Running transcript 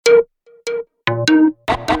Ooh.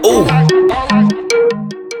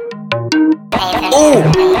 Ooh.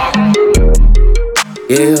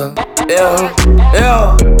 Yeah, yeah,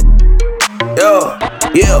 yeah.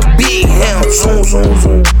 Yeah, big hand, zoom, zoom,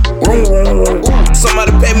 zoom. Vroom, vroom, vroom.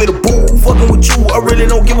 Somebody pay me the boo, fucking with you. I really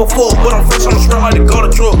don't give a fuck, but I'm fresh on the strap like the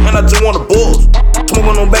gutter truck, and I just want the balls.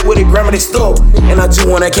 Smoking on back with it, grabbing it stuff, and I just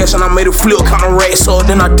want that cash, and I made it flip, counting racks up,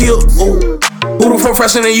 then I dip. Ooh. Who the fuck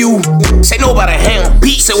fresher than you? Say nobody ham.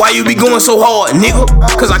 Pete say why you be going so hard, nigga?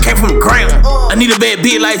 Cause I came from the ground. I need a bad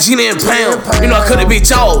bitch like Gina and Pam. You know I cut that bitch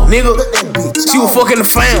off, nigga. She was fucking the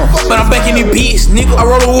fam, but I'm back in this bitch, nigga. I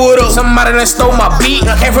roll the wood up, somebody done stole my beat.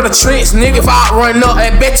 I came from the trench, nigga. If I run up,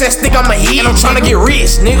 that bitch ass think I'ma hit. And I'm tryna get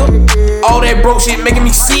rich, nigga. All that broke shit making me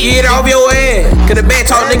sick. Get off your ass. Cause the bad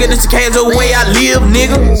talk, nigga, this the casual way I live,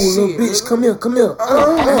 nigga. Ooh, little bitch, come here, come here.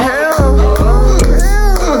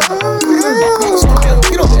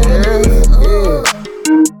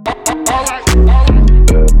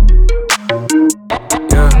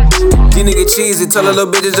 Nigga cheesy, tell her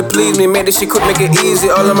little bitches to please me. Make this shit quick, make it easy.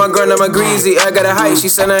 All of my girl, now my greasy. I got a height, she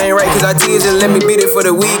said I ain't right cause I tease it. Let me beat it for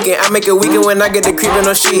the weekend. I make it weekend when I get the creepin'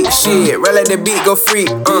 on sheet. Shit, right like the beat, go free.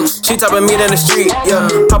 She topping me down the street, yeah.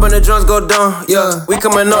 Poppin' the drums, go down, yeah. We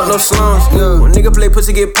coming up, no slums, yeah. When nigga play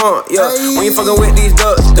pussy, get pumped, yeah. When you fucking with these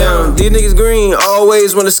ducks, down. These niggas green,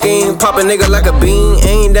 always wanna scheme. Pop a nigga like a bean,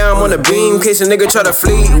 ain't down on the beam. In case a nigga try to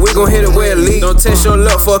flee, we gon' hit it where it lead. Don't test your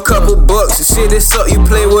luck for a couple bucks. Shit, this up, you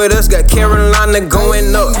play with us. Got Carolina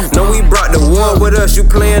going up. No, we brought the war with us. You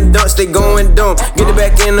playing dunce, they going dumb. Get it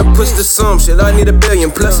back in and push the sum. Shit, I need $1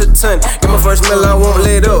 billion plus a ton. Get my first meal, I won't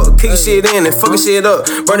let up. Kick shit in and fucking shit up.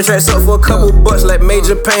 Burn the tracks up for a couple bucks like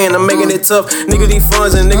Major Pain. I'm making it tough. Niggas need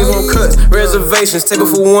funds and niggas want cuts. Reservations, take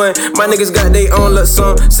it for one. My niggas got they own luck,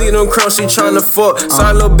 son. See them crumb, she tryna fuck.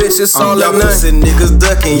 Sorry, little bitch, it's all like y'all pussy niggas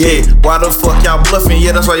ducking, yeah. Why the fuck y'all bluffing?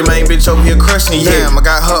 Yeah, that's why your main bitch over here crushing, yeah. Damn, I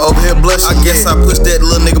got her over here blushing. I guess I pushed that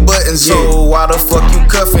little nigga button, so why the fuck you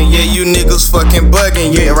cuffing? Yeah, you niggas fucking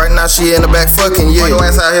bugging, yeah. Right now she in the back fucking, yeah. Your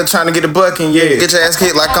ass out here trying to get a bucking, yeah. Get your ass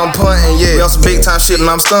kicked like I'm punting, yeah. We on some big time shit and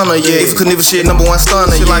I'm stunner, yeah. If you couldn't even shit, #1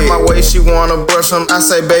 stunner, she like my way, she wanna brush him. I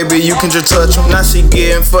say, baby, you can just touch him. Now she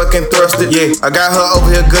getting fucking thrusted, yeah. I got her over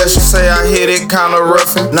here gushing, say I hit it kinda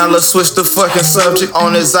roughing. Now let's switch the fucking subject.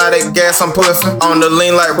 On this exotic gas, I'm puffing. On the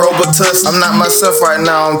lean like Robitussin. I'm not myself right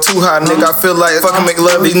now, I'm too hot, nigga. I feel like fucking make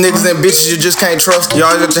love. These niggas and bitches you just can't trust. You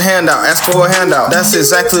always got your hand out, ask for a handout. That's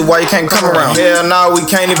exactly why you can't come around. Hell nah, we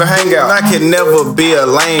can't even hang out. I could never be a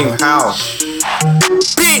lame house.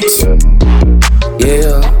 Bitch!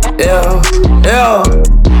 Yeah, yeah, yeah.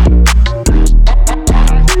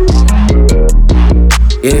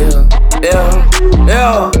 Yeah, yeah,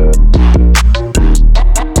 yeah.